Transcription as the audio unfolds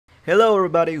Hello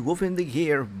everybody, WufinDog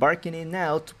here, barking in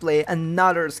now to play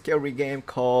another scary game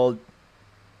called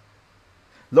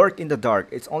Lurk in the Dark.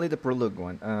 It's only the Prologue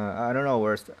one. I don't know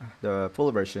where's the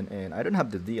full version, and I don't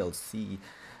have the DLC.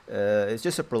 It's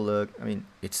just a Prologue. I mean,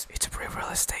 it's a free real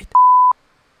estate.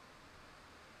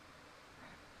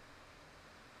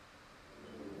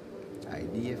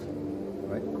 IDF,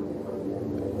 right?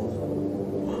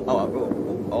 Oh, I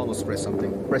almost pressed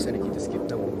something. Press any key to skip.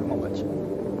 No, come on, watch.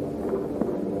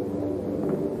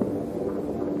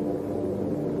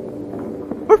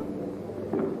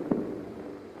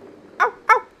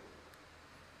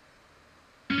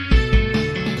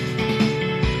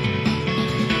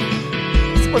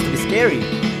 Supposed to be scary.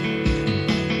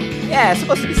 Yeah, it's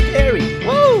supposed to be scary. Woo!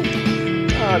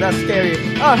 Oh, that's scary.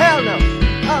 Oh, hell no!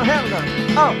 Oh, hell no!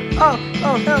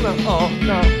 Oh, hell no! Oh,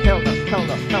 no! Hell no! Hell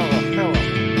no! Hell no! Hell no!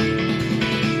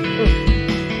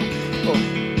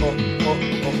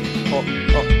 Oh,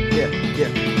 yeah.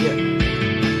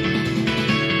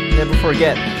 Never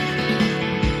forget.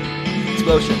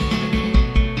 Explosion.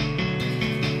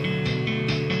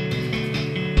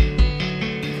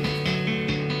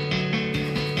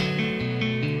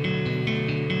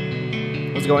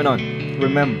 What's going on?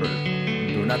 Remember,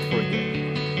 do not forget.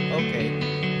 Okay.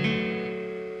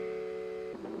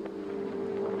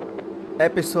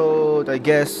 Episode, I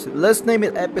guess, let's name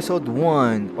it episode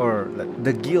 1 or like,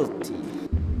 The Guilty.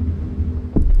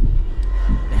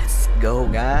 Let's go,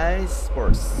 guys,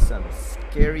 for some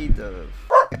scary the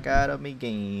f out of me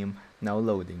game. Now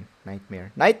loading.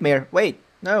 Nightmare. Wait,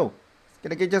 no.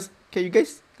 Can you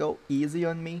guys go easy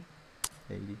on me?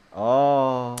 Lady.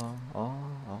 Oh,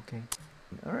 okay.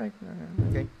 Alright,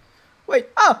 okay. Wait,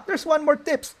 there's one more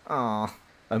tips. A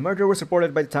murder was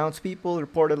reported by the townspeople.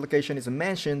 Reported location is a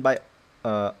mansion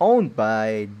owned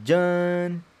by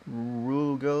John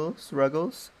Ruggles.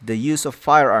 The use of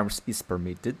firearms is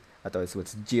permitted. I thought it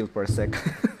was Jill for a sec.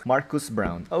 Marcus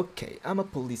Brown. Okay, I'm a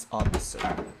police officer,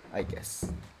 I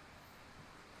guess.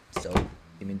 So,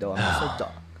 even though I'm also a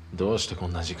dog. どうしてこ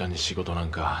んな時間に仕事なん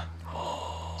か。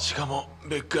しかも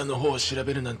別館の方を調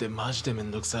べるなんてマジでめん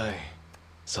どくさい。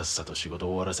さっさと仕事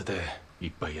を終わらせてい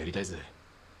っぱいやりたいぜ。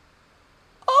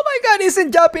Oh my god, it's in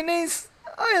Japanese!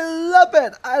 I love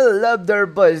it! I love their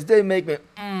voice. They make me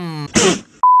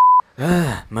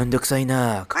Mandokusai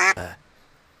na.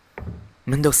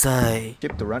 Mandokusai.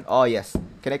 Skip to run. Oh yes.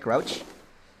 Can I crouch?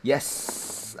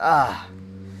 Yes. I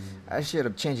should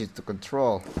have changed it to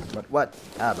control. But what?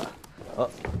 Oh.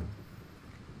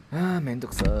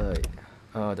 Mandokusai.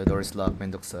 Oh, the door is locked.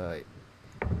 Mandokusai.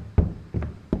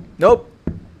 Nope.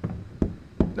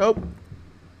 I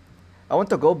want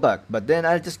to go back, but then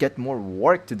I'll just get more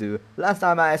work to do. Last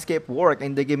time I escaped work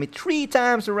and they gave me 3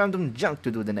 times the random junk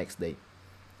to do the next day.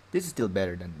 This is still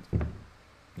better than...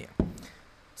 Yeah.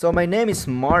 So my name is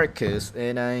Marcus,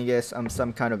 and I guess I'm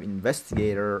some kind of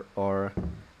investigator, or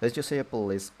let's just say a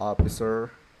police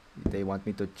officer. They want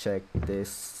me to check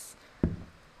this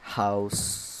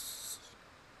house.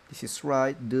 This is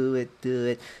right. Do it.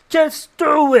 Just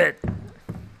do it!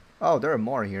 Oh, there are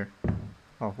more here.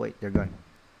 Oh, wait, they're gone.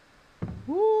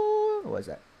 Woo! What's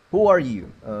that? Who are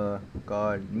you?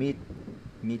 God, meet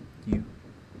you.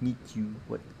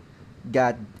 What?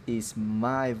 God, is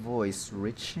my voice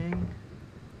reaching?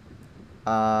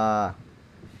 Good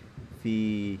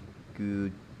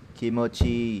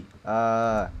kimochi.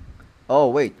 Oh,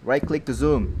 wait, right click to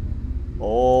zoom.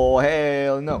 Oh,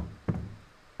 hell no.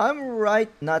 I'm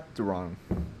right, not wrong.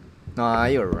 Nah,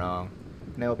 you're wrong.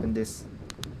 Can I open this?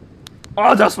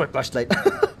 Oh, that's my flashlight.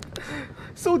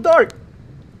 So dark.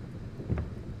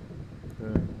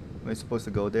 Am I supposed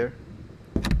to go there?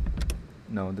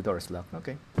 No, the door is locked.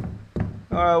 Okay.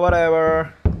 Alright,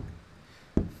 whatever.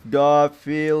 God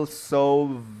feels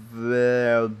so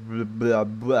blah, blah,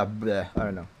 blah, blah. I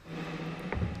don't know.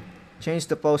 Change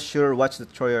the posture. Watch the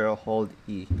tutorial. Hold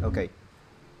E. Okay.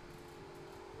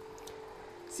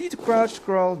 C to crouch,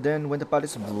 scroll. Then when the path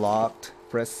is blocked,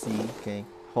 press C. Okay.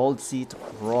 Hold C to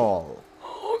crawl.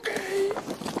 Okay.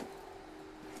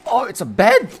 Oh, it's a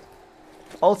bed!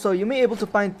 Also, you may be able to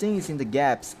find things in the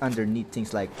gaps underneath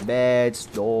things like beds,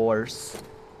 doors.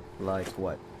 Like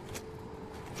what?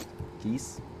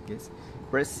 Keys? Yes.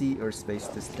 Press C or space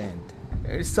to stand.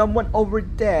 There's someone over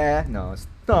there. No, it's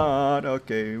not.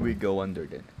 Okay, we go under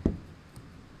then.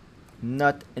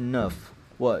 Not enough.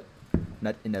 What?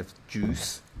 Not enough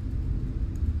juice?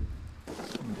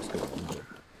 Let me just go under.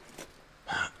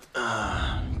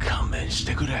 勘弁し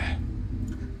てくれ。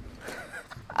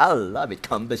I love it.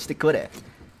 Comeしてくれ.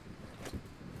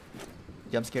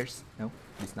 Jump scares? No,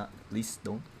 please not. Please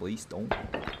don't. Please don't.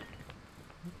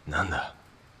 なんだ。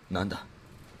なんだ。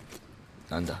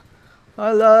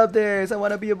I love this. I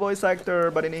want to be a voice actor,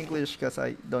 but in English because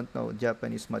I don't know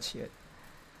Japanese much yet.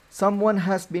 Someone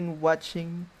has been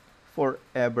watching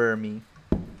forever me.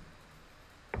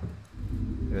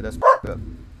 Yeah, that's f***ed up.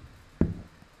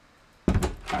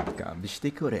 勘弁し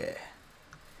てくれ。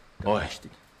おい、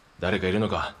誰かいるの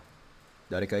か？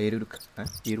誰かいるか？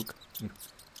いるか？いる。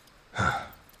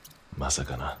まさ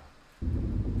かな。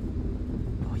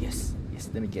Oh yes, yes.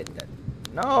 Let me get that.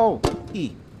 No,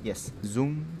 E. Yes.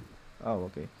 Zoom.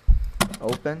 Oh, okay.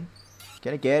 Open.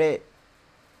 Can I get it?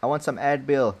 I want some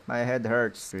Advil. My head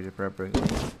hurts.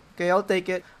 Okay, I'll take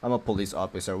it. I'm a police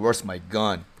officer. Where's my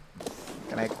gun?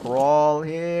 Can I crawl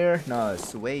here? No,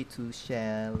 it's way too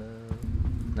shallow.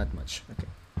 Not much. Okay.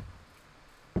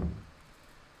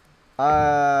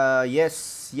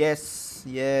 Yes, yes,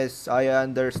 yes. I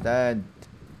understand.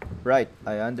 Right,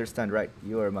 I understand. Right,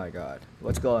 you are my god.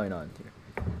 What's going on here?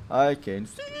 I can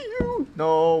see you.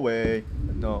 No way.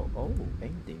 No. Oh,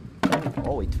 painting.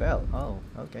 Oh, it fell. Oh,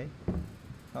 okay.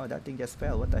 Oh, that thing just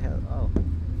fell. What the hell? Oh,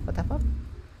 what the fuck?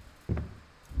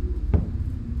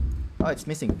 Oh, it's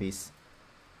missing piece.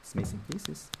 It's missing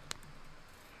pieces.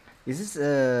 Is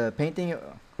this painting?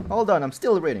 Hold on, I'm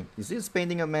still reading. Is this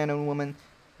painting a man and woman?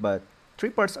 But 3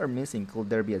 parts are missing. Could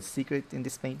there be a secret in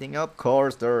this painting? Of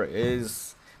course there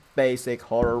is. Basic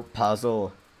horror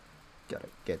puzzle. Gotta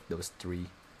get those 3.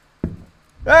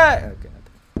 Ah! Okay.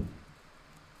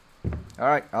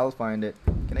 Alright, I'll find it.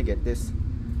 Can I get this?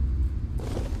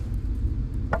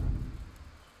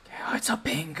 Oh, it's a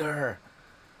finger.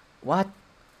 What?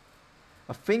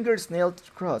 A finger is nailed to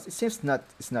the cross. It seems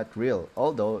it's not real.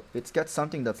 Although it's got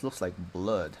something that looks like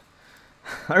blood.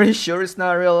 Are you sure it's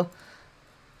not real?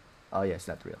 Oh yeah, it's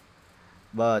not real.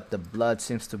 But the blood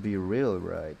seems to be real,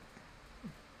 right?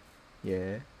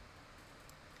 Yeah.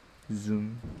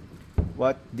 Zoom.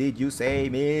 What did you say?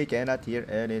 Me cannot hear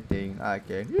anything. I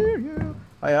can hear you.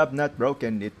 I have not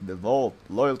broken it. The vault.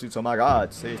 Loyalty to my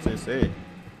god. See.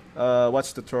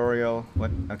 Watch tutorial.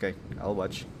 What? Okay, I'll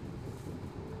watch.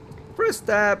 Press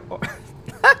tab.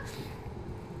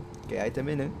 Okay, item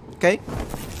in it. Okay.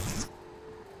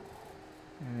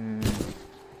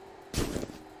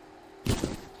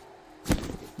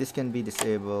 This can be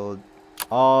disabled.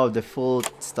 Oh, the full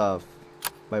stuff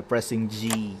by pressing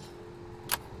G.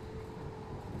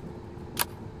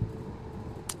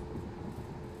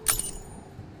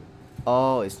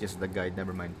 Oh, it's just the guide.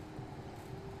 Never mind.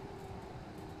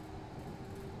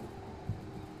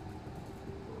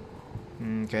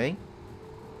 Okay.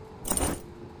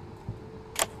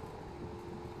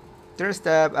 There's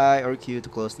tab, I, or Q to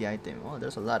close the item. Oh,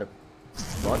 there's a lot of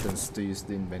buttons to use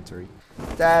the inventory.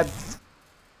 Tab.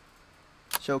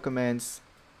 Show commands.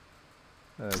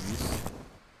 Use.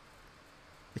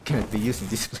 It cannot be used in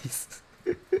this place.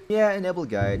 Yeah, enable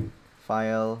guide.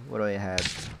 File. What do I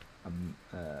have?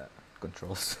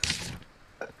 Controls.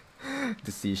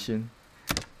 Decision.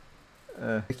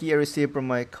 The key I received from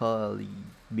my colleague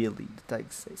Billy. The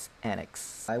tag says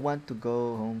annex. I want to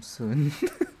go home soon.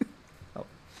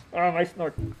 Oh, my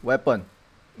snort. Weapon.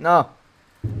 No.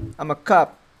 I'm a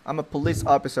cop. I'm a police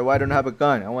officer. Why don't I have a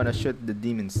gun? I want to shoot the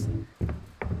demons.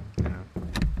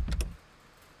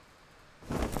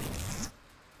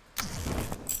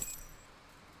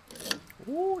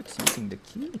 Oh, it's using the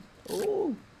key.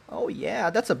 Oh yeah,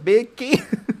 that's a big key.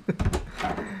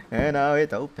 And now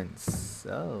it opens.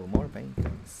 Oh, more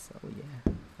paintings. Oh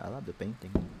yeah, I love the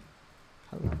painting.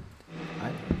 I love it.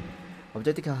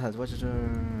 Objective has what?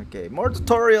 Okay, more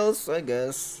tutorials, I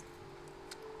guess.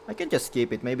 I can just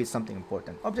skip it. Maybe it's something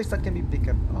important. Objects that can be picked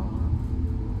up.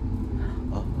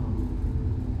 Oh.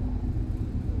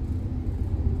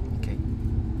 Okay.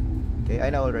 Okay, I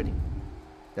know already.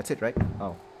 That's it, right?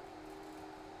 Oh.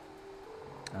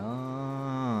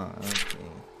 Oh, okay.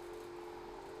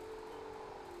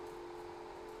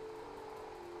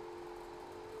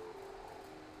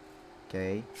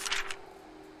 Okay.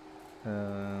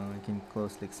 I can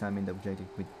closely examine the objective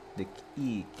with the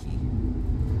E key.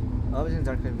 Objects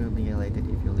are will be highlighted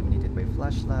if you illuminate it by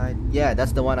flashlight. Yeah,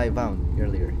 that's the one I found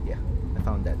earlier. Yeah, I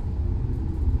found that.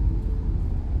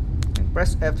 And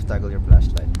press F to toggle your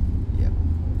flashlight. Yeah,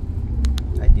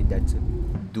 I did that too.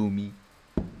 Do me.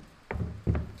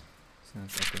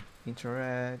 Okay.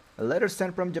 Interact. A letter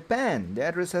sent from Japan. The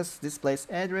address has this place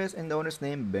address and the owner's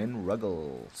name Ben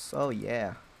Ruggles. Oh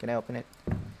yeah. Can I open it?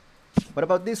 What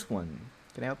about this one?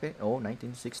 Can I open it? Oh,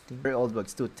 1916. Very old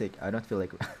books too thick. I don't feel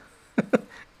like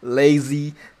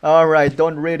lazy. Alright,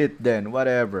 don't read it then.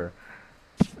 Whatever.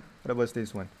 What about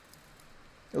this one?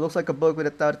 It looks like a book with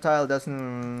a title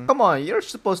doesn't. Come on, you're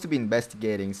supposed to be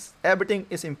investigating. Everything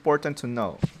is important to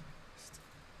know.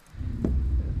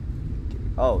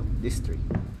 Oh, this tree.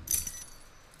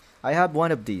 I have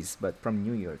one of these, but from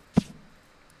New York.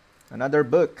 Another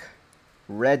book.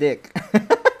 Reddick.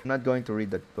 I'm not going to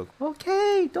read that book.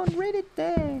 Okay, don't read it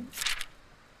then.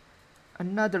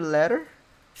 Another letter.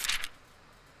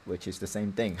 Which is the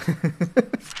same thing.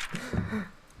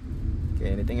 Okay,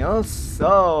 anything else?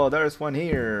 Oh, there's one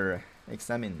here.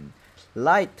 Examine.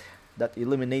 Light that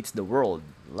illuminates the world.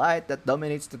 Light that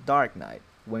dominates the dark night.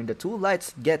 When the two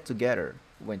lights get together,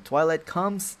 when twilight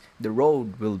comes, the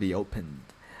road will be opened.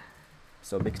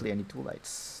 So basically I need two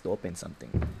lights to open something.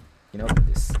 You know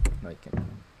this. No, I can't.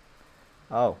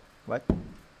 Oh, what?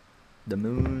 The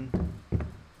moon.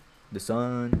 The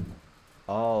sun.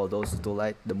 Oh, those two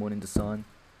lights, the moon and the sun.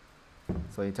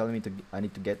 So you're telling me I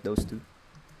need to get those two?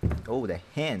 Oh, the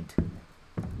hand.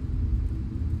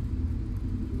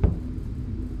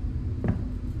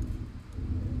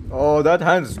 Oh, that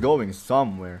hand's going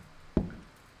somewhere.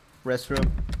 Restroom.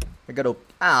 I gotta.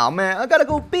 Ah, man, I gotta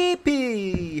go pee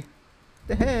pee.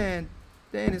 The hand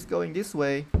is going this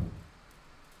way.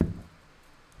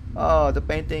 Oh, the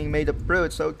painting made of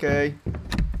fruits. Okay.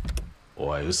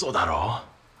 おい、嘘だろ。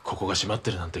ここが閉まっ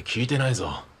てるなんて聞いてないぞ。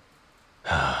は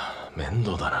あ、面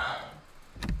倒だな。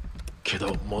け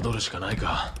ど戻るしかない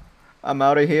か。I'm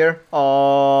out of here.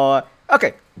 Oh,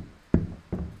 okay.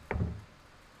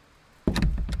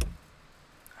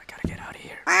 I gotta get out of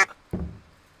here.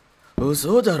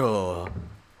 嘘だろ。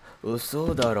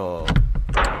嘘だろ。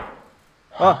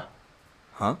Ah.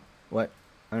 Huh? What?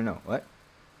 I don't know. What?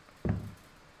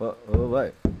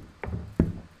 What?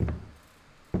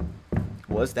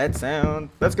 What's that sound?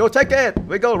 Let's go check it.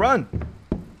 We go run.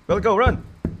 We'll go run.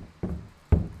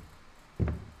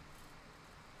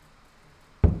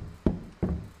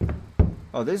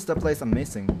 Oh, this is the place I'm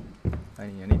missing. I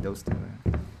need those two.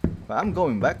 But I'm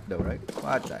going back though, right?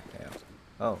 What the hell?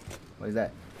 Oh, what is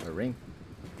that? A ring?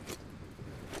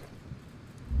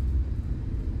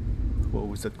 What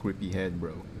was that creepy head,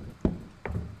 bro?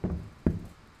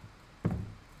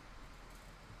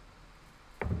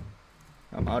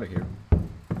 I'm out of here.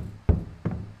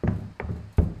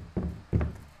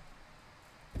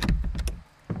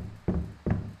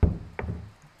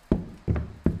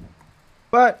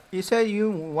 But you said you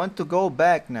want to go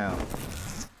back now.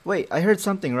 Wait, I heard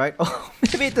something, right? Oh,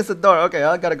 maybe it is a door. Okay,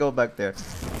 I gotta go back there.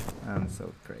 I'm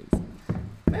so crazy.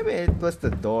 Maybe it was the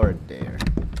door there.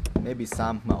 Maybe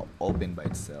somehow opened by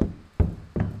itself.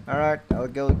 Alright, I'll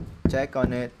go check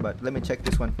on it, but let me check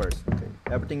this one first. Okay,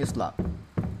 everything is locked.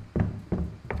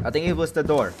 I think it was the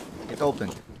door. It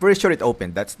opened. Pretty sure it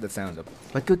opened. That's the sound of it.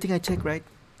 But good thing I checked, right?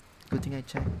 Good thing I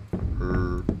checked.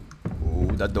 Oh,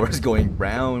 that door is going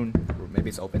brown. Or maybe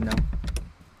it's open now.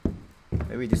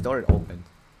 Maybe this door opened.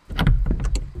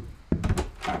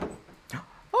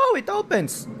 Oh, it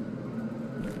opens.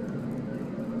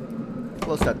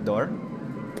 Close that door.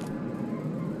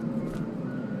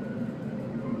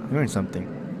 I'm hearing something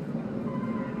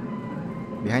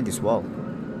behind this wall.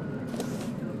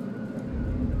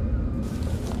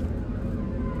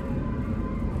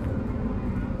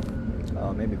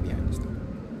 Oh, maybe behind this door.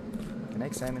 Can I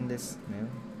examine this? No.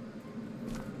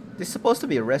 This is supposed to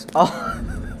be a rest. Oh,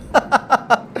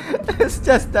 it's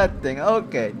just that thing.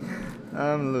 Okay,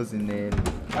 I'm losing it.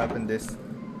 Open this.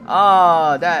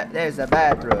 Oh, there's a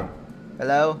bathroom.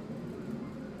 Hello?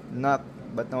 Knock,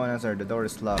 but no one answered. The door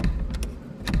is locked.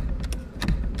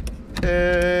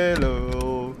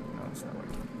 Hello. No, it's not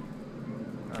working.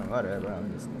 Oh, whatever.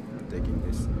 I'm just taking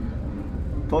this.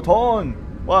 Toton!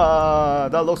 Wow,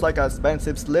 that looks like an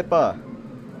expensive slipper.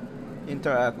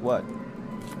 Interact what?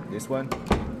 This one?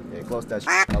 Okay, close that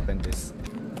shit. Open this.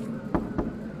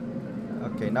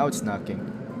 Okay, now it's knocking.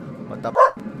 What the f?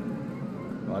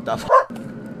 What the f?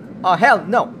 Oh hell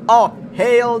no! Oh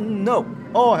hell no!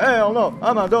 Oh hell no!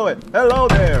 I'ma do it! Hello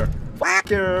there!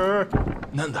 Fucker!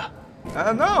 なんだ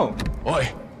No! おい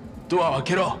ドアを開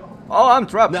けろ Oh, I'm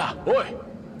trapped! なあお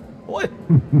い Oi!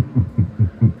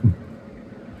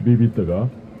 ビビったか？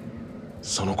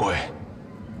その声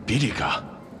ビリーか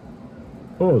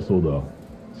ああ、そうだ。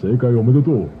正解おめで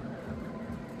とう。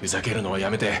ふざけるのは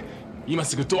やめて今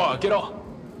すぐドアを開けろ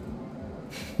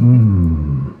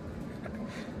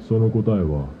その答え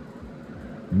は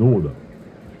ノーだ。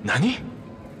何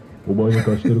お前に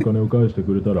貸してる金を返して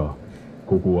くれたら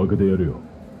ここを開けてやるよ。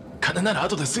金なら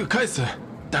後ですぐ返す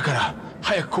だから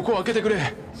早くここを開けてくれよ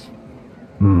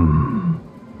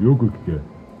く聞け。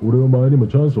俺は前にも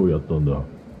チャンスをやったんだ。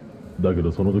だけ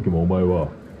どその時もお前は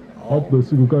後で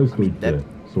すぐ返すと言って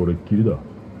それっきりだ。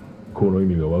この意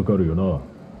味がわかるよな。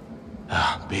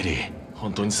ああビリー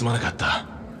本当にすまなかった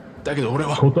だけど俺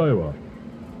は答えは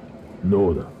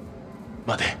ノーだ。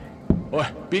待ておい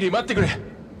ビリー待ってくれ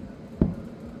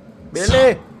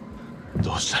Billy!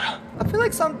 どうしたら I feel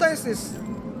like sometimes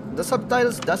the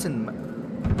subtitles doesn't.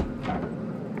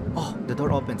 Oh, the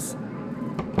door opens.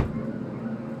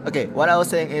 Okay, what I was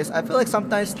saying is I feel like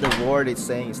sometimes the word it's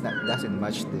saying doesn't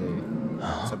match the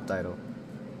subtitle.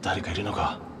 誰かいるの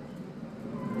か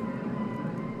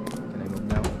Can I move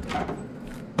now?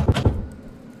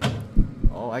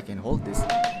 Oh, I can hold this.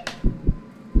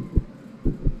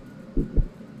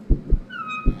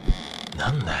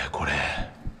 なんだよこれ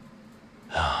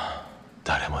はあ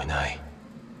誰もいない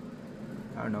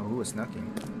I don't know who was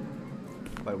knocking.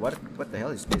 But what the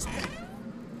hell is this?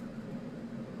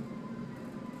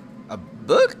 A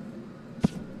book?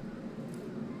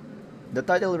 The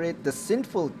title read The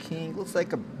Sinful King. Looks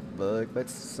like a book, but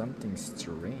something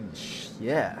strange.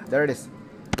 Yeah, there it is.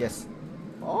 Yes.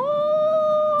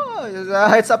 Oh,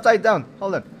 it's upside down.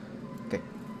 Hold on. Okay.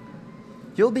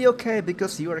 You'll be okay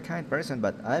because you are a kind person,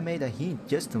 but I made a hint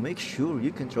just to make sure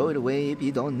you can throw it away if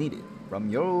you don't need it. From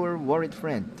your worried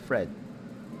friend, Fred.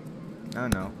 I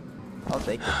don't know. I'll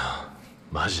take it.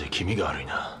 マジで気味が悪い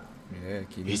な Yeah,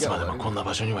 いつまでもこんな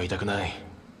場所にはいたくない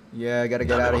Yeah, I gotta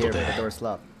get out of here when the door's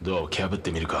locked. ドアを蹴破っ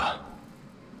てみるか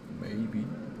Maybe.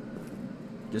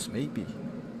 Just maybe.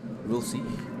 We'll see.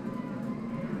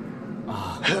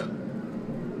 Ah.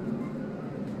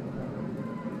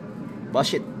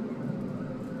 Wash it.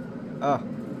 Ah.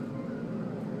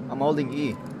 I'm holding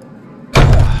E.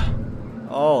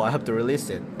 Oh, I have to release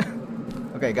it.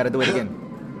 Okay, gotta do it again.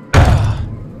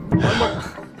 One more.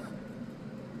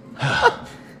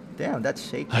 Damn, that's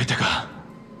shaky. 開いたか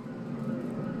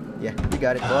Yeah, you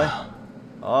got it, boy.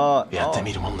 Oh, やって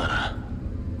みるもんだな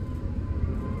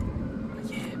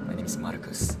Yeah, my name is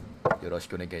Marcus.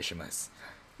 Yoroshiku onegaishimasu.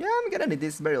 Yeah, I'm gonna need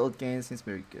this very old cane since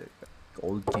very good.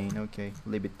 Old cane, okay.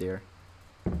 Leave it there.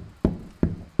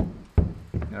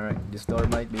 Alright, this door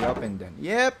might be open then.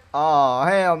 Yep! Oh,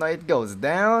 hell no, it goes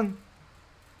down.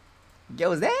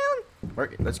 Goes down?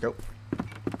 Work it, let's go.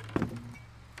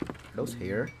 Those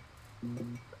hair?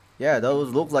 Yeah,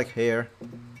 those look like hair.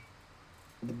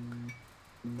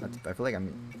 I feel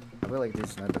like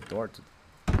this is not the door to...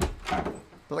 I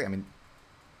feel like I'm in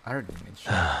other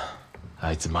dimension.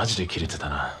 あいつマジでキレてた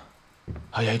な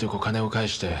早いとこ金を返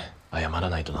して謝ら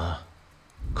ないとな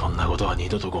こんなことは二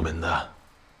度とごめんだ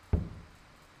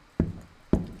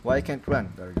Why I can't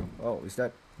run? There you go. Oh, is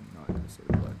that... No, I don't see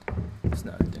the blood. It's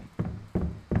not a thing.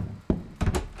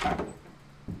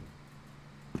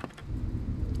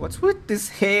 What's with this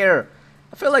hair?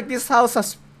 I feel like this house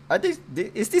has...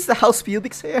 is this the house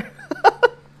pubic's hair?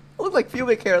 Look like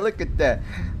pubic hair, look at that.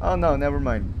 Oh no, never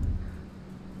mind.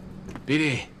 ビ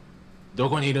リーど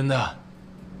こにいるんだ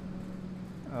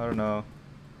I don't know.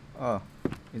 Oh,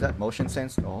 is that motion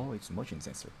sensor? Oh, it's motion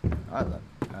sensor. I love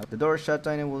it. The door shut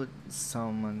and it will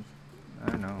someone...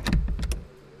 I don't know.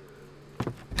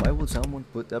 Why would someone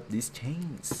put up these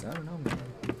chains? I don't know, man.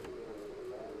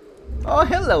 Oh,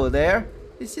 hello there.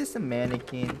 It's just a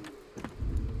mannequin.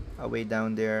 Way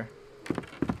down there.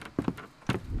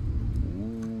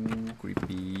 Ooh,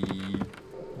 creepy.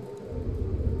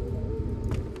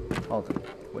 Hold on.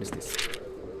 What is this?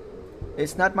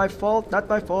 It's not my fault. Not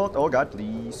my fault. Oh God,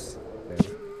 please.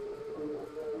 There.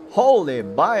 Holy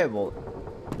Bible.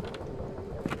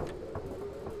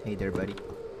 Hey there, buddy.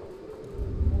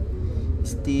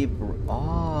 Steve.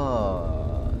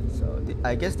 Oh, so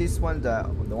I guess this one, the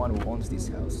one who owns this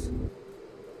house.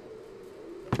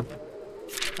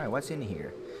 Alright, what's in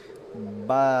here?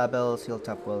 Babel's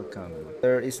Hilltop, welcome.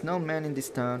 There is no man in this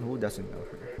town who doesn't know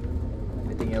her.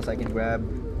 Anything else I can grab?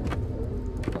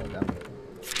 Oh,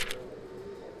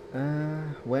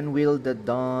 damn. When will the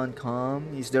dawn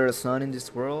come? Is there a sun in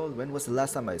this world? When was the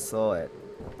last time I saw it?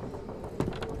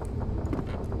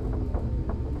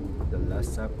 The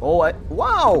last time... Oh,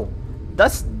 wow!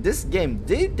 That's this game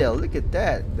detail. Look at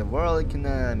that. The world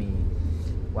economy.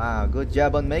 Wow, good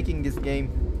job on making this game.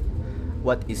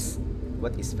 What is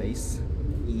face?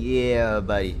 Yeah,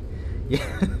 buddy. Yeah.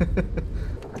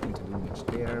 Nothing to do much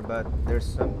there, but there's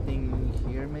something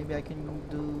here. Maybe I can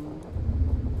do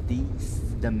this.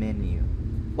 The menu.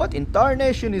 What in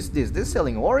tarnation is this? This is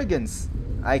selling organs.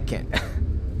 I can't.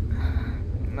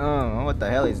 No, what the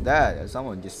hell is that?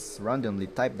 Someone just randomly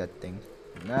typed that thing.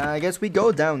 Nah, I guess we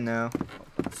go down now.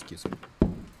 Oh, excuse me.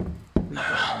 We go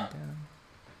down.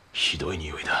 ひどい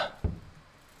匂いだ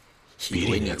ビ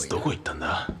リーのやつどこ行ったん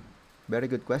だ Very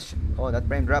good question. Oh, that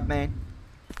brain drop, man.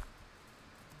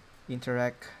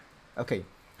 Interact. Okay.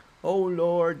 Oh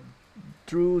Lord,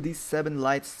 through these 7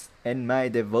 lights and my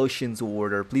devotions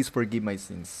order, please forgive my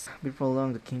sins. Before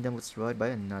long, the kingdom was destroyed by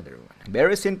another one.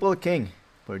 Very simple king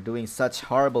for doing such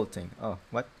horrible thing. Oh,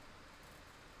 what?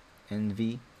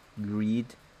 Envy,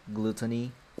 greed,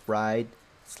 gluttony, Pride,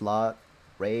 sloth,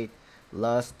 rage,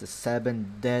 lust, the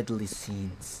 7 deadly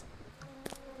sins.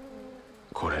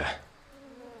 これ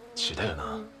血だよ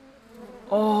な。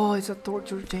 Oh, it's a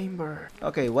torture chamber.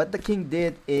 Okay, what the king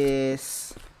did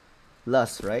is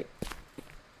lust, right?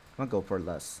 I'm gonna go for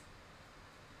lust.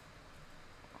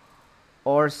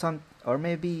 Or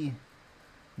maybe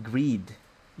greed.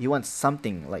 He wants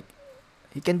something like,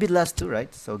 he can be lust too,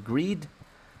 right? So greed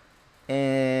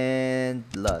and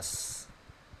lust.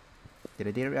 Did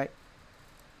I do it right?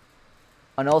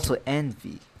 And also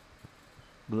envy.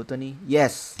 Gluttony.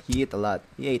 Yes, he ate a lot.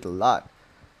 He ate a lot.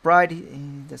 Pride, he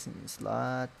doesn't mean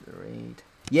slot, rate.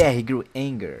 Yeah, he grew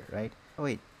anger, right? Oh,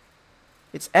 wait.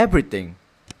 It's everything.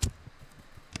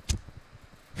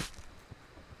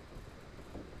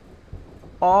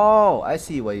 Oh, I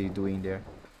see what you're doing there.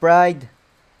 Pride,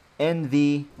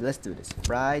 envy. Let's do this.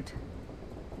 Pride,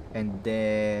 and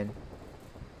then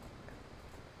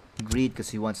greed because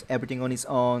he wants everything on his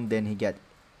own. Then he got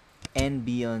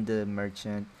envy on the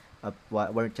merchant's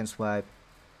wife.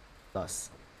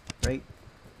 Lust, right?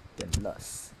 Then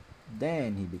lust.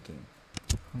 Then he became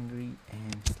hungry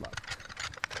and sloth.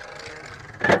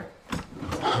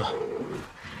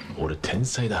 俺天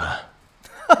才だ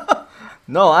な。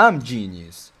 No, I'm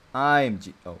genius.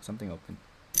 Oh, something open.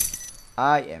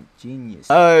 I am genius.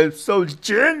 I'm so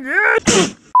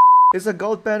genius. It's a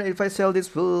gold pen. If I sell this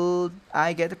food,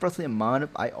 I get approximately amount of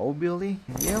I owe Billy.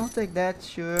 Yeah, I'll take that,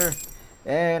 sure.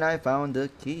 And I found the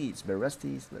keys. The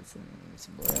rusties. Let's see.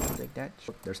 I'll take that.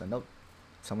 Oh, there's a note.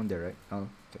 Someone there, right? Oh,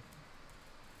 okay.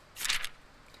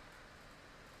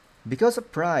 Because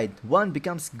of pride, one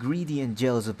becomes greedy and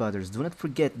jealous of others. Do not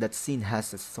forget that sin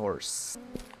has a source.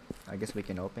 I guess we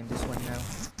can open this one now.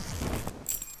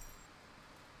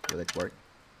 Will it work?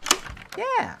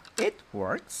 Yeah, it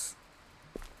works.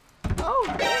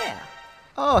 Oh, yeah.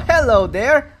 Oh, hello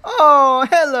there. Oh,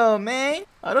 hello, man.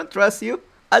 I don't trust you.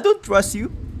 I don't trust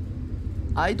you.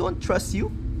 I don't trust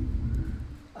you.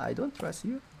 I don't trust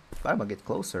you. But I'm gonna get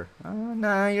closer. Oh,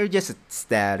 nah, you're just a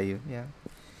statue. Yeah.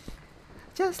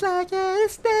 Just like a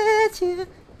statue.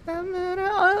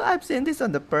 I've seen this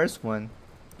on the first one.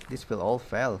 This will all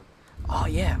fail. Oh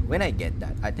yeah, when I get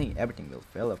that, I think everything will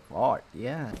fall apart.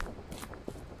 Yeah.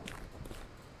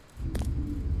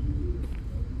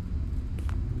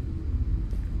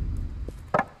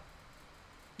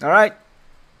 Alright.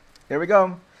 Here we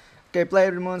go. Okay, play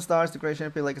with moon stars, decoration,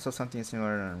 feel like I saw something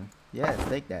similar. Yeah,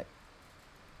 take that.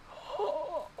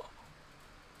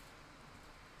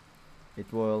 It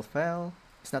will fail.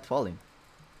 It's not falling.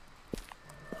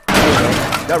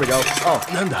 There we go. Oh.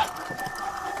 なんだ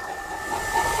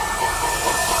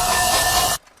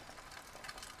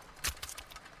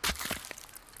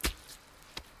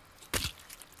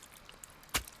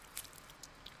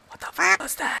What the fuck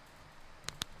was that?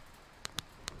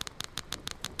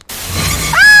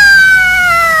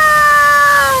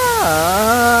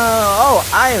 Oh,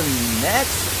 I am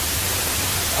next.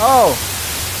 Oh.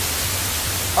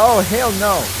 Oh, hell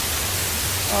no.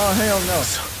 Oh, hell no.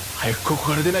 早くここ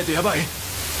から出ないとやばい。 Oh.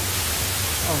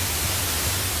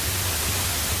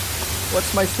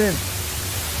 What's my sin?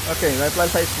 Okay, my plan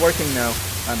is working now.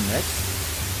 I'm next?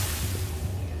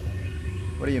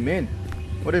 What do you mean?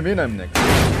 What do you mean I'm next?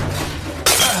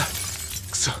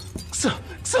 くそくそく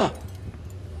そ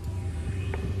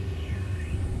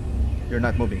You're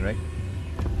not moving, right?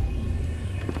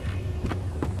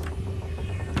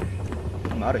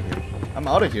 I'm out of here. I'm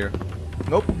out of here.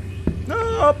 Nope.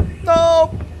 Nope.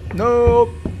 Nope. Nope.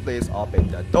 Please open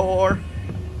the door.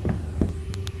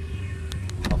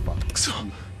 Oh fuck. くそ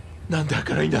なんで開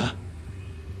かないんだ。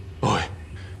おい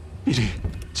ビリー、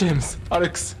ジェームズ、アレッ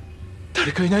クス、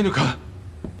誰かいないのか。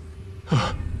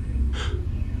あ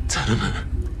頼む、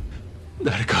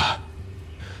誰か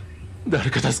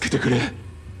助けてくれ。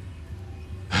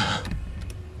は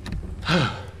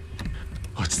あ、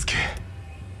落ち着け、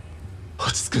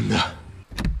落ち着くんだ。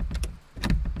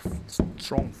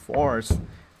 Strong force.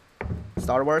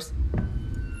 Star Wars?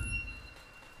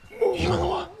 今の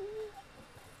は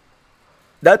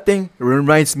That thing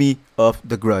reminds me of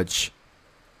The Grudge.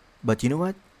 But you know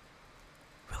what?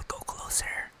 We'll go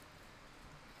closer.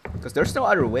 Because there's no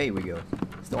other way we go.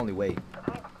 It's the only way.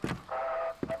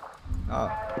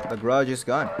 Oh, The Grudge is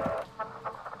gone.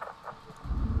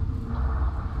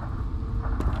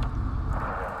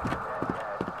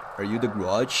 Are you The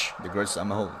Grudge? The Grudge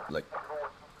somehow, like,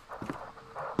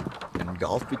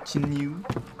 engulfed within you?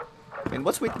 And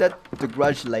what's with that The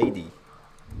Grudge lady?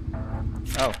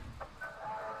 Oh.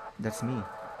 That's me.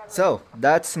 So,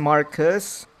 that's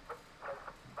Marcus.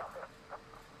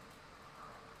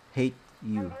 Hate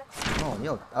You. Oh,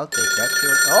 yo, I'll take that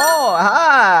shirt. Oh,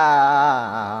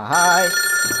 hi.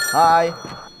 Hi.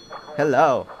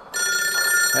 Hello.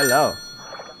 Hello.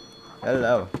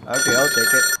 Hello. Okay, I'll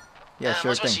take it. Yeah,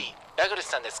 sure thing. ラグル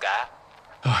スさんですか？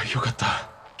ああ、よかった。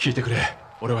聞いてくれ。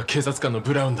俺は警察官の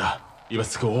ブラウンだ。今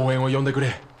すぐ応援を呼んでくれ。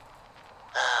ああ、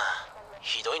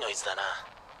ひどいノイズだな。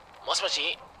もしも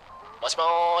し？もしも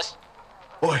ーし。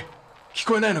おい、聞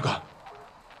こえないのか？はあ、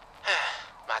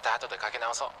また後でかけ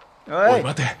直そう。おい、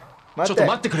待て。ちょっと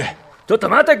待ってくれ。ちょっと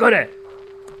待ってくれ。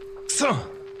クソ。は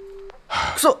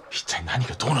あ、クソ。一体何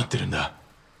がどうなってるんだ？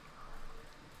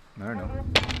 I don't know.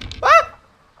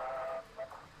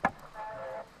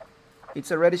 It's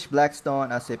a reddish black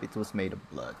stone as if it was made of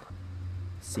blood.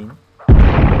 Seen?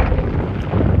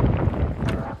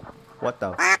 What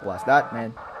the f was that,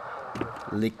 man?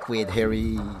 Liquid,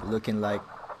 hairy, looking like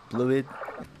fluid.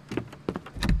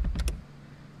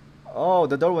 Oh,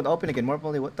 the door won't open again. More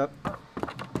probably, what the?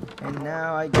 And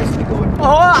now I guess we go in.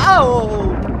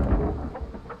 Oh!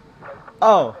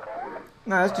 Oh!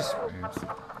 No, that's just.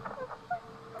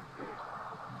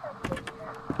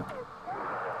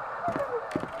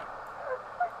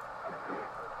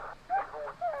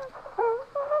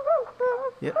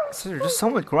 Yeah, so there's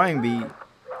someone crying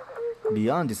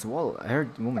beyond this wall. I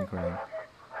heard a woman crying.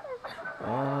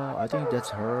 Oh, I think that's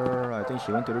her. I think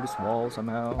she went through this wall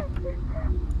somehow.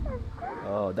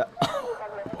 Oh, that.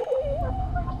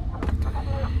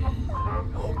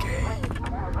 Okay.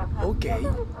 Okay.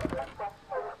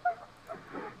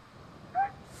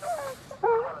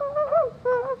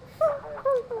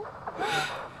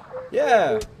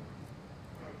 Yeah.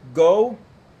 Go.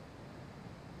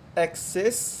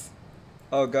 Access.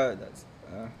 Oh god, that's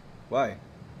why?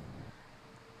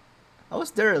 I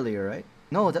was there earlier, right?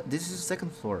 No, this is the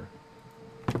second floor.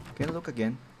 Can I look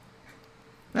again?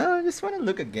 No, I just want to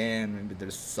look again. Maybe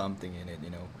there's something in it, you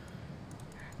know.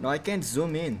 No, I can't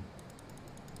zoom in.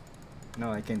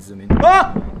 No, I can't zoom in.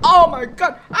 Ah! Oh my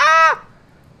god! Ah!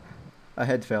 A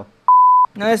head fell.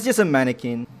 No, it's just a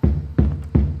mannequin.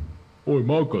 おい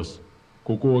マーカス、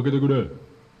ここを開けてくれ。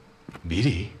ビ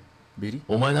リー？ビリー？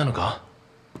お前なのか？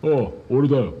ああ、俺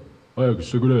だよ。早く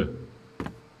してくれ。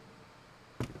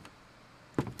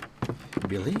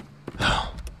ビリー？は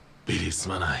あ、ビリーす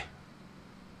まない。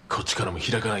こっちからも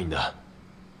開かないんだ。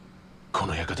こ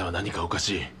の館は何かおか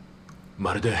しい。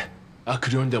まるで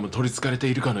悪霊にでも取りつかれて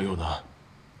いるかのような。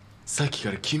さっき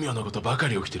から奇妙なことばか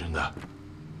り起きてるんだ。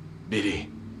ビリー、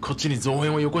こっちに増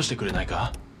援をよこしてくれない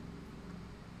か？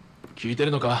聞いて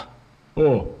るのか？ああ、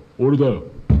俺だよ。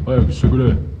早くしてく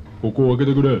れ。ここを開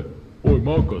けてくれ。おい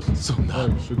マーカス、そんな。早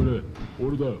くしてくれ。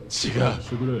俺だよ。違う。早くし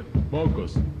てくれ。マーカ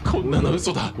ス、こんなの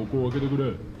嘘だ。ここを開けてく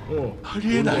れ。あ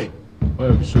りえない。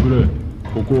早くしてくれ。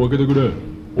ここを開けてくれ。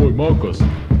おいマーカス、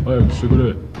早くしてく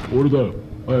れ。俺だよ。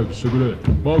早くしてくれ。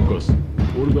マーカス、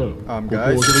俺だよ。ここを開けてくれ。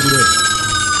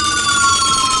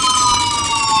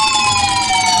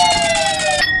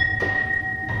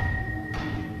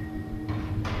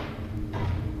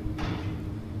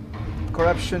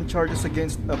Corruption charges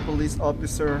against a police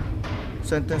officer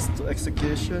sentenced to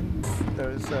execution.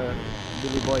 There's a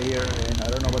Billy boy here and I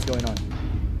don't know what's going on.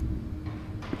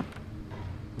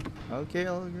 Okay,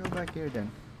 I'll go back here then.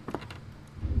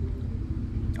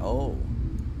 Oh,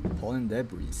 fallen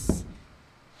debris.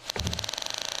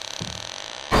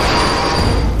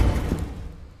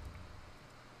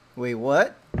 Wait,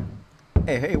 what?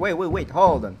 Hey, wait,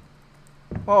 hold on.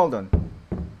 Hold on.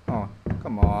 Oh,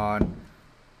 come on.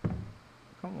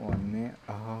 Come on, man.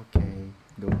 Okay,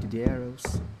 go to the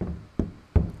arrows.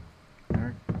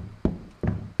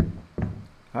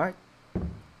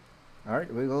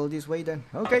 Alright, we go this way then.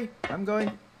 Okay, I'm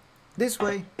going this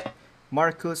way.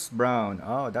 Marcus Brown.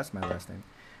 Oh, that's my last name.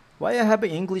 Why I have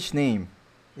an English name,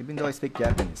 even though I speak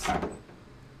Japanese?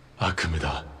 悪夢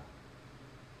だ。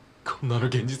こんなの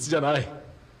現実じゃない。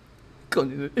Oh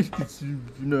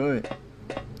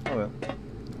well,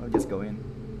 I'll just go in.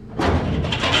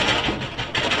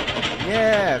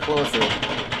 Yeah, closer.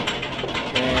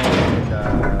 And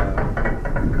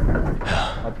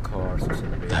of course.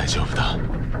 大丈夫だ。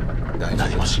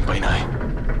何も心配ない。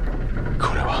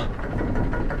これは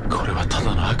た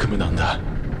だの悪夢なんだ。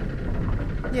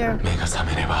Yeah. 目が覚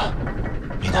めれば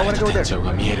見慣れた天井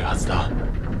が見えるはずだ。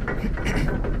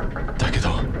だけど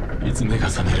いつ目が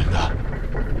覚めるんだ。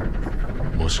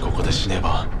もしここで死ね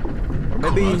ばこの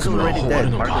悪夢は終わ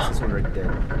るのか。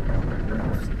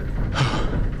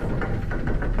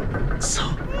そう。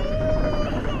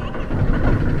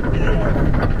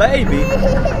A baby.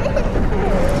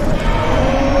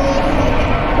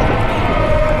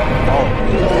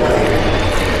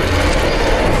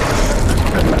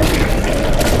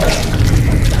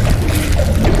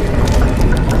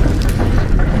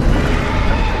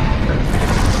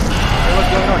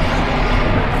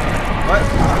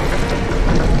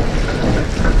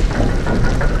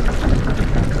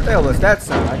 was that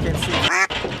sound? I can see.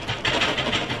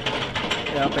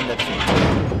 Yeah, open that thing.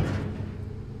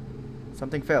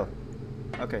 Something fell.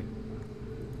 Okay.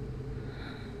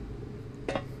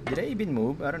 Did I even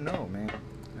move? I don't know, man.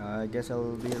 I guess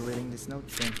I'll be reading this note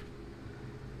then.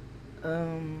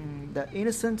 The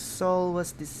innocent soul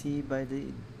was deceived by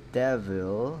the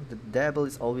devil. The devil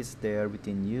is always there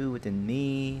within you, within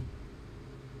me.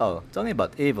 Oh, talking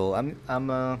about evil. I'm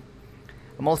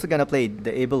also gonna play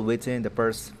the evil within the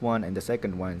first one and the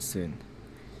second one soon.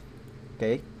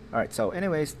 Okay. Alright, so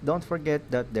anyways, don't forget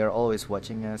that they're always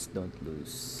watching us. Don't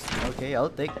lose. Okay,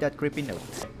 I'll take that creepy note.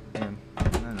 I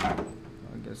don't know.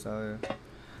 I guess I'll...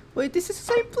 Wait, this is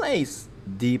the same place!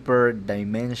 Deeper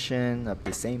dimension of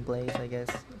the same place, I guess.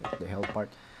 The hell part.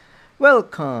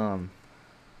 Welcome!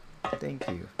 Thank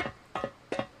you.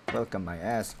 Welcome, my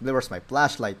ass. Where's my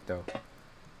flashlight, though?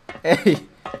 Hey!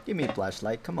 Give me a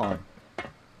flashlight, come on.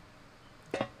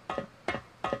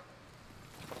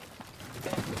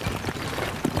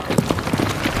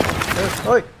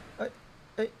 Oi!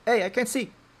 Hey, I can see!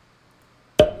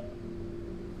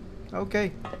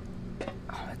 Okay.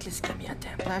 Oh, at least give me a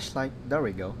damn flashlight. There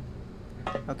we go.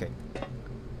 Okay.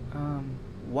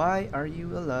 Why are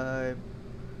you alive?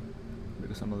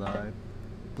 Because I'm alive.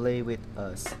 Play with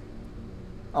us.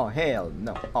 Oh, hell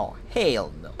no. Oh,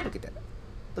 hell no. Look at that.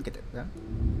 Look at that. Huh?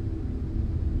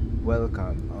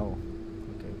 Welcome. Oh,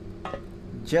 okay.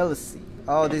 Jealousy.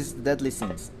 Oh, this is deadly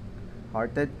sins.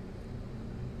 Hearted.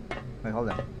 Wait, hold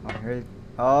on. Oh, here.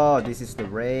 Oh, this is the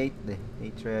rate, the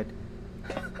hatred.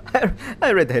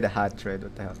 I read the hatred.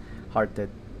 What the hell? Hearted.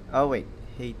 Oh wait,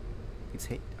 hate. It's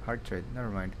hate. Hatred. Never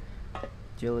mind.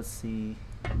 Jealousy.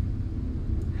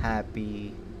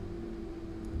 Happy.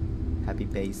 Happy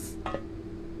pace.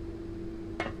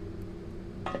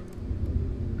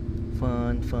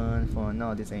 Fun, fun, fun.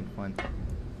 No, this ain't fun.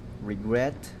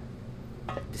 Regret.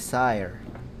 Desire.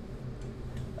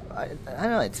 I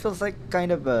don't know. It feels like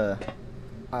kind of the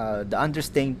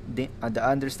understanding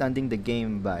the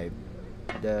game vibe.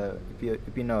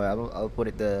 If you know, I'll put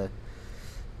it the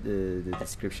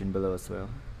description below as well.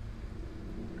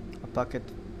 A pocket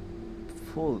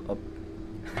full of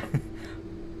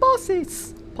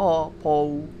pussies.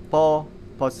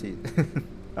 Pussy.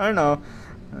 I don't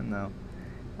know.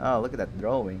 Oh, look at that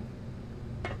drawing.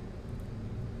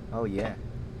 Oh yeah.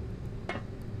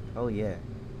 Oh yeah.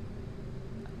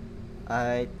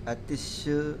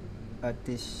 Atishu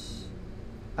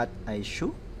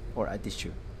or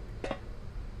Atishu?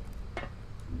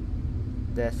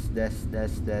 That's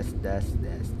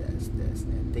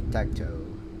tic-tac-toe.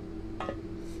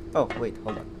 Oh wait,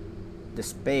 hold on.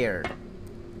 Despair,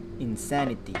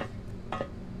 insanity,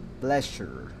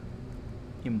 pleasure,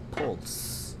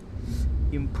 impulse,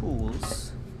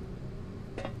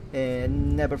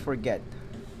 and never forget.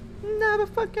 Never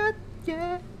forget,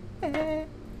 yeah.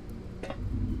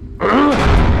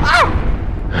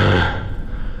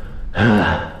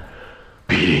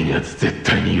 ビリーには絶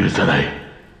対に許さない。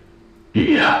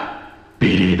いや、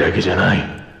ビリーだけじゃない。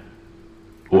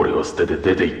俺を捨てて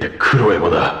出て行ったクロエも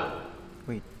だ。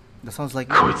 Wait, that sounds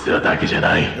like こいつらだけじゃ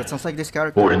ない。 that sounds like this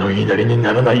character. 俺の言いなりに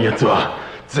ならない奴は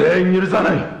全員許さ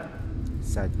ない。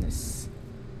 Sadness.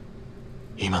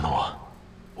 今のは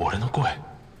俺の声。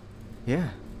 Yeah.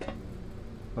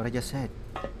 What I just said.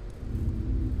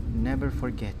 Never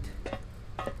forget.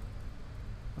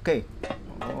 Okay.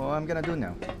 What I'm gonna do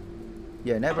now.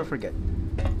 Yeah, never forget.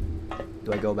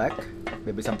 Do I go back?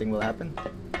 Maybe something will happen.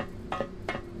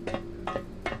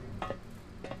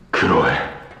 クロエ、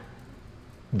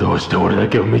どうして俺だ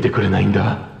けを見てくれないん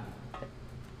だ。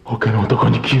他の男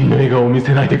に君の笑顔を見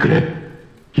せないでくれ。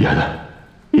嫌だ、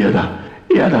嫌だ、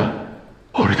嫌だ。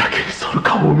俺だけにその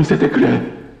顔を見せてくれ。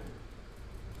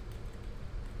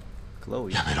 Chloe.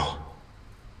 やめろ。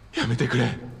やめてく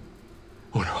れ。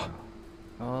俺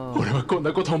はこん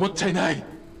なこと思っちゃいない。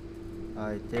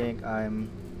 I think I'm...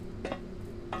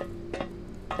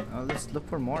 let's look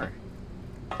for more.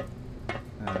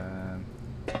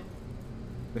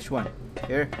 Which one?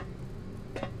 Here?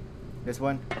 This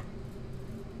one?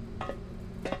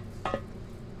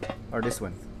 Or this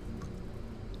one?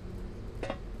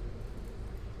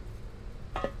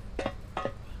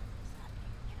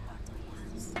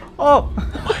 Oh!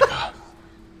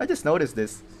 I just noticed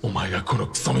this. お前がこの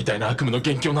クソみたいな悪夢の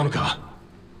元凶なのか。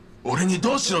俺に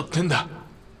どうしろってんだ。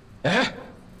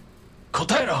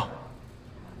答えろ。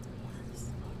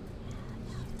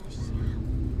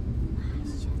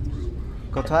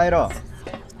答えろ。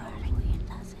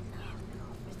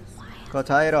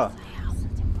答えろ。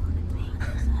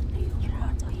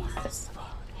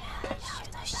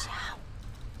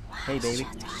Hey baby.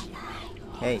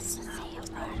 Hey.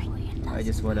 I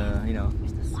just wanna, you know,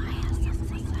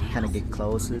 kind of get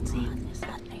closer to you.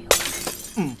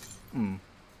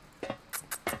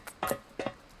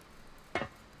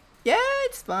 Yeah,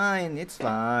 it's fine. It's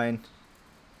fine.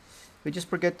 We just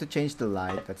forget to change the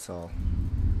light. That's all.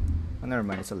 Oh, never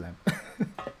mind. It's a lamp.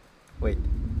 Wait.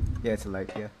 Yeah, it's a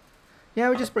light. Yeah. Yeah,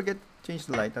 we just forget to change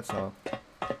the light. That's all.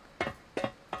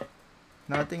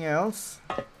 Nothing else.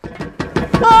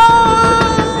 Oh!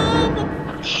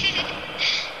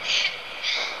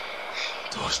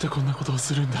 どうしてこんなことを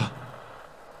するんだ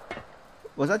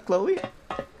Was that Chloe?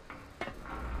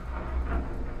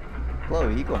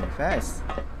 Chloe, you going fast.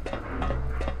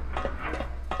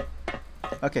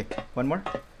 Okay, one more.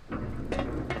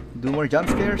 Do more jump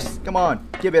scares? Come on,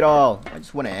 give it all. I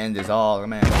just want to end this all,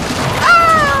 man.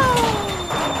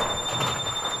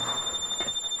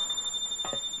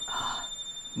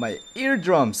 My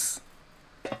eardrums.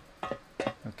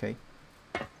 Okay.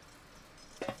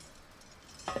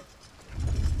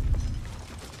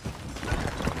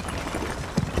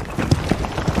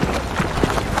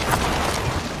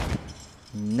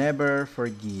 Never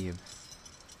forgive.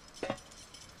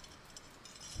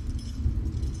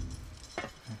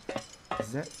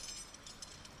 Is that?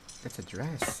 That's a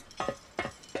dress.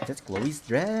 That's Chloe's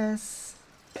dress.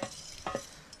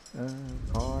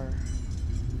 Car.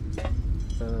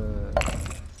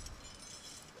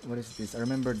 What is this? I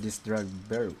remember this drug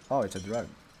very. Oh, it's a drug.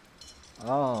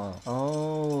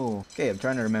 Oh. Okay, I'm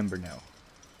trying to remember now.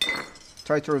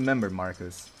 Try to remember,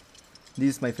 Marcus.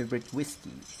 This is my favorite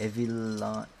whiskey,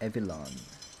 Evilon.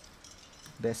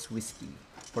 Best whiskey,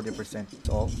 40%. It's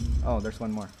all. Oh, there's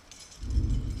one more.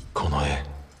 この絵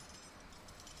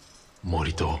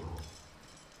森と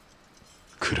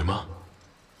車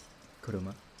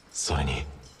Kuruma. それに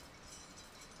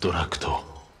ドラッグと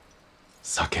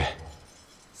酒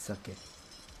Sake.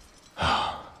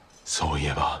 そうい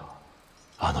えば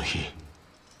あの日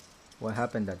What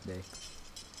happened that day?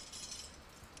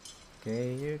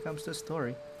 Okay, here comes the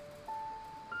story.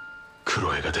 ク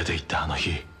ロエが出て行ったあの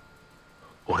日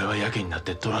俺はやけになっ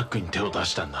てドラッグに手を出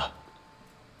したんだ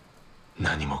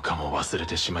何もかも忘れ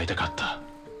てしまいたかった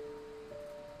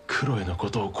クロエのこ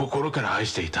とを心から愛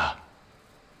していた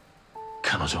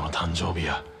彼女の誕生日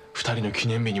や二人の記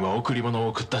念日には贈り物を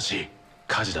贈ったし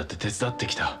家事だって手伝って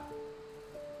きた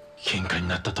喧嘩に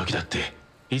なった時だって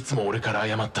いつも俺から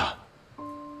謝った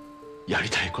やり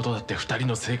たいことだって二人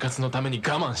の生活のために我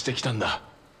慢してきたんだ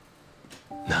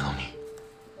なのに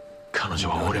彼女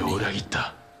は俺を裏切っ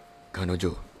た彼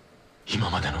女今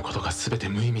までのことが全て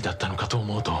無意味だったのかと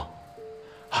思うと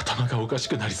頭がおかし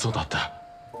くなりそうだった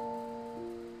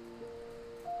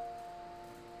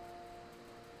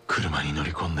車に乗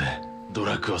り込んでド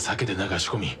ラッグを酒で流し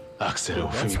込みアクセルを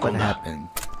踏み That's 込 what んだ happened.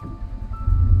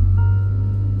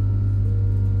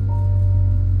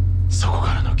 そこ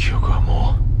からの記憶は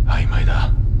もう曖昧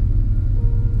だ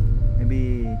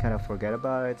Maybe kind of forget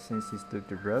about it since he took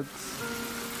the drugs.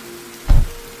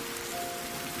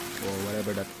 Or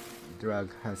whatever that drug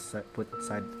has put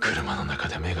inside. 車の中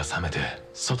で目が覚めて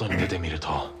外に出てみる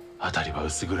と辺りは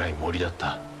薄暗い森だっ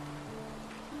た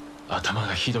頭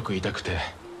がひどく痛くて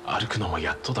歩くのも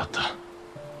やっとだった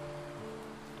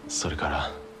それか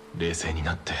ら冷静に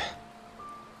なって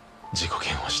自己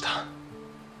嫌悪した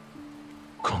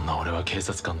こんな俺は警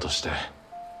察官として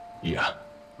いや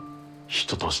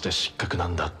人として失格な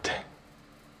んだって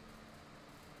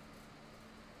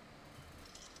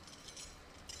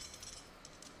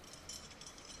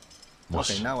も Okay,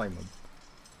 し now I move.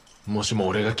 もしも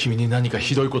俺が君に何か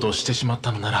ひどいことをしてしまっ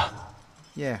たのなら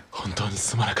Yeah. 本当に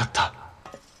すまなかった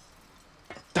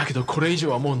だけどこれ以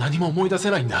上はもう何も思い出せ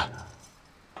ないんだ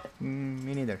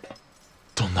Me neither.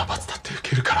 どんな罰だって受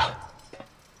けるから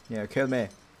Yeah, kill me.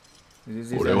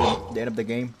 This is俺を the end of the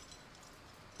game.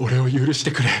 俺を許し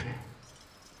てくれ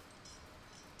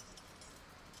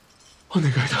お願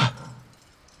いだ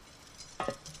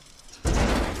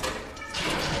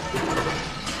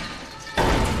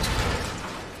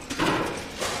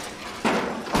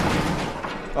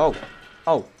Oh.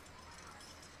 Oh.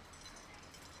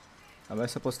 Am I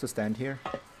supposed to stand here?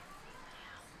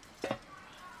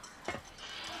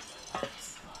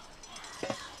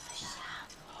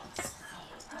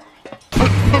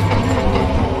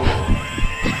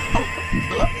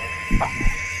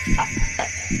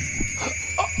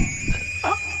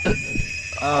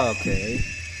 Okay.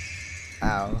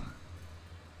 Ow.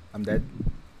 I'm dead.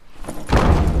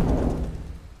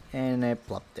 And I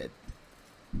plopped it.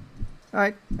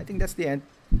 Alright, I think that's the end.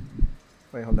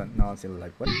 Wait, hold on. No, I'm still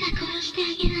alive. What?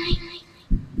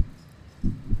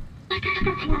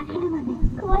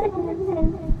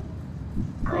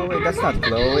 Oh wait, that's not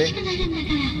Chloe.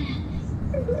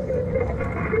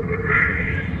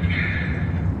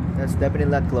 That's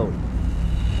definitely not Chloe.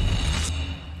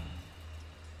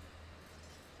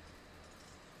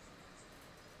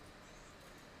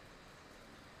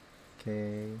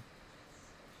 Okay.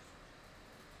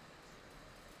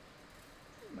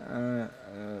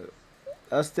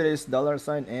 Asterisk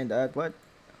 $sign and at what?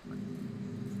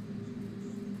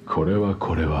 これは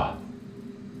これは。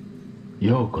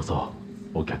ようこそ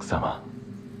お客様。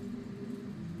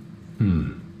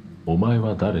お前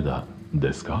は誰だ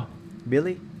ですか？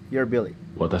 Billy? You're Billy.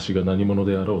 私が何者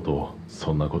であろうと、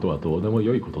そんなことはどうでも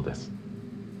よいことです。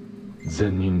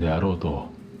善人であろうと、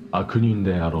悪人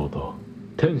であろうと、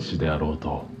天使であろう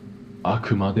と、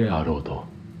悪魔であろうと、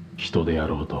人であ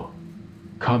ろうと、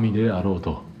神であろう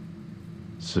と、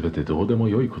すべてどうでも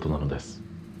よいことなのです。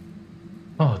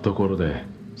ああ、ところで、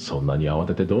そんなに慌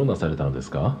ててどうなされたのです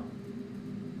か？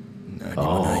何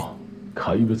もない。ああ、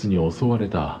怪物に襲われ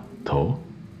たと？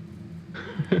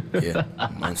いや、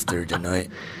モンスターじゃない。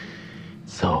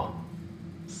そ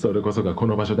う。それこそがこ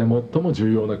の場所で最も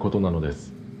重要なことなので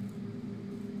す。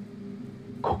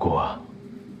ここは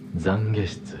懺悔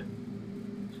室。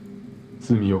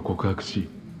罪を告白し、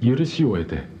許しを得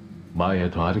て前へ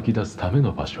と歩き出すため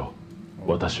の場所。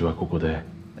私はここで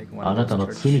あなたの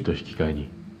罪と引き換えに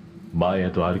前へ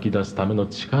と歩き出すための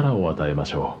力を与えま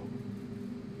しょ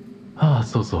う。ああ、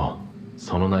そうそう。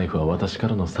そのナイフは私か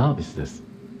らのサービスです。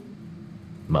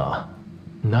ま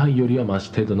あ、ないよりはマシ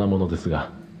程度なものです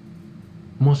が、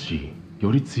もし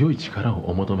より強い力を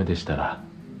お求めでしたら、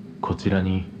こちら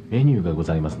にメニューがご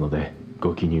ざいますので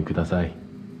ご記入ください。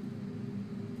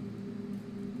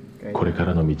これか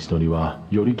らの道のりは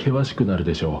より険しくなる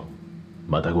でしょ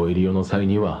う。またご入り用の際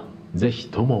にはぜひ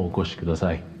ともお越しくだ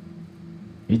さい。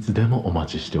いつでもお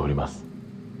待ちしております。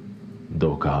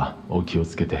どうかお気を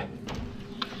つけて。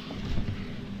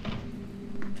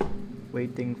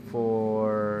 Waiting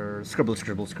for scribble,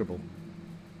 scribble, scribble.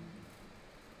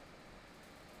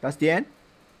 That's the end?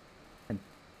 And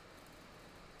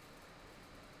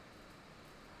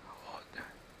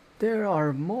there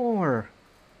are more.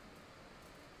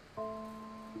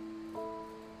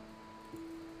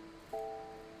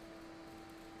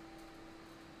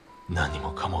何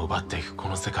もかも奪っていくこ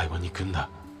の世界を憎んだ。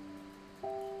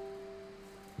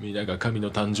皆が神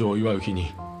の誕生を祝う日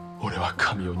に俺は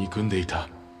神を憎んでいた。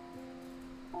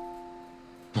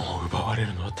もう奪われ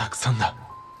るのはたくさんだ。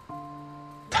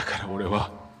だから俺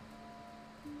は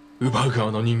奪う側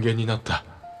の人間になった。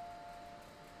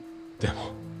で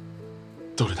も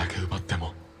どれだけ奪って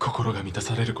も心が満た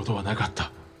されることはなかっ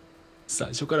た。最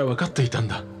初から分かっていたん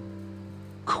だ。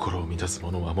心を満たす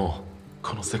ものはもう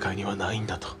この世界にはないん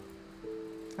だと。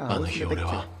あの日俺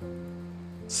は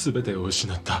全てを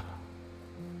失った。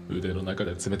腕の中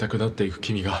で冷たくなっていく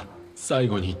君が最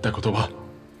後に言った言葉、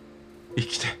生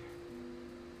きて。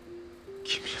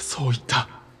君はそう言った。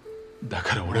だ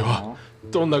から俺は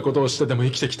どんなことをしてでも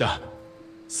生きてきた。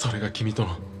それが君と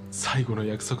の最後の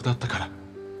約束だったから。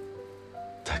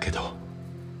だけど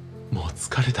もう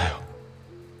疲れたよ。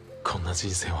こんな人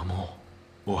生はも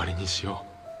う終わりにしよ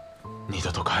う。二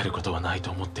度と帰ることはない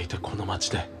と思っていたこの町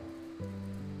で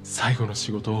最後の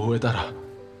仕事を終えたら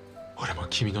俺も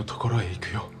君のところへ行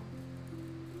くよ。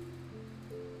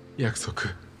約束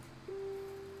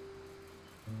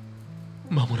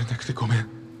守れなくてごめん。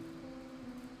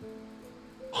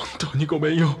本当にご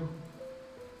めんよ。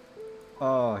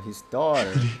 Oh, his daughter,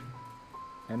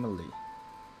 Emily.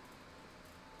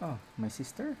 Oh, my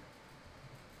sister?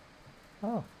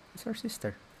 Oh, it's her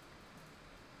sister.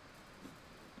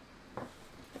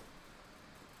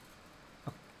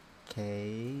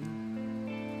 Okay.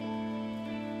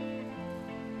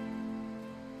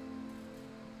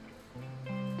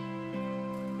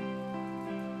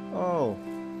 Oh.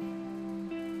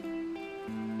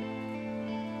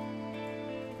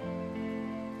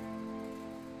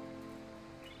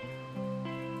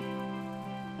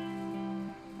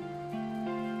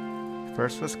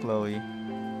 First was Chloe,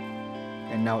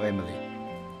 and now Emily.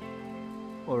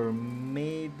 Or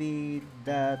maybe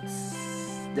that's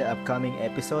the upcoming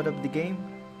episode of the game,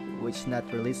 which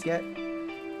not released yet.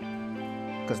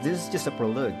 Because this is just a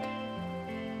prologue.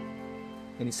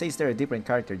 And it says there a different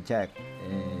character, Jack,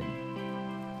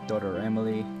 and daughter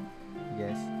Emily, I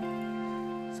guess.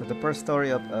 So the first story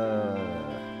of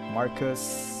Marcus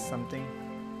something.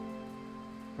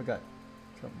 Forgot.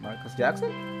 Marcus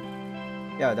Jackson?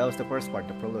 Yeah, that was the first part,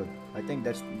 the prologue. I think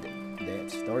that's the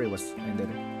story was ended.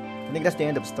 I think that's the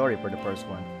end of story for the first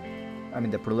one. I mean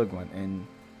the prologue one, and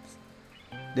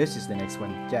this is the next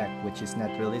one, Jack, which is not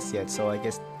released yet. So I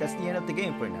guess that's the end of the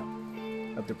game for now,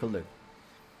 of the prologue.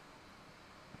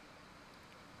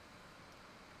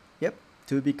 Yep,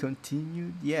 To be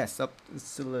continued? Yes,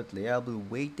 absolutely. I'll be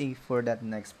waiting for that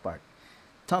next part.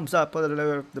 Thumbs up for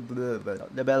the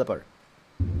developer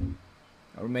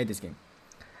who made this game.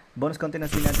 Bonus content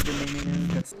has been added to the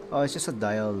main. Oh, it's just a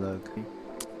dialogue.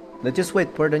 Let's just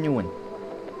wait for the new one.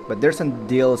 But there's some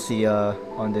DLC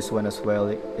on this one as well.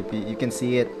 If you can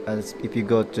see it as if you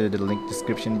go to the link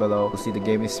description below. You'll see the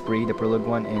game is free, the Prologue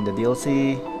one, and the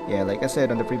DLC. Yeah, like I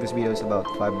said on the previous video, it's about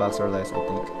 $5 or less, I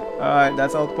think. Alright,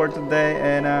 that's all for today,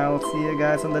 and I'll see you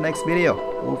guys on the next video.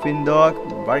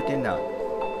 WufinDog barking out.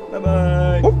 Bye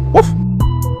bye. Woof, woof.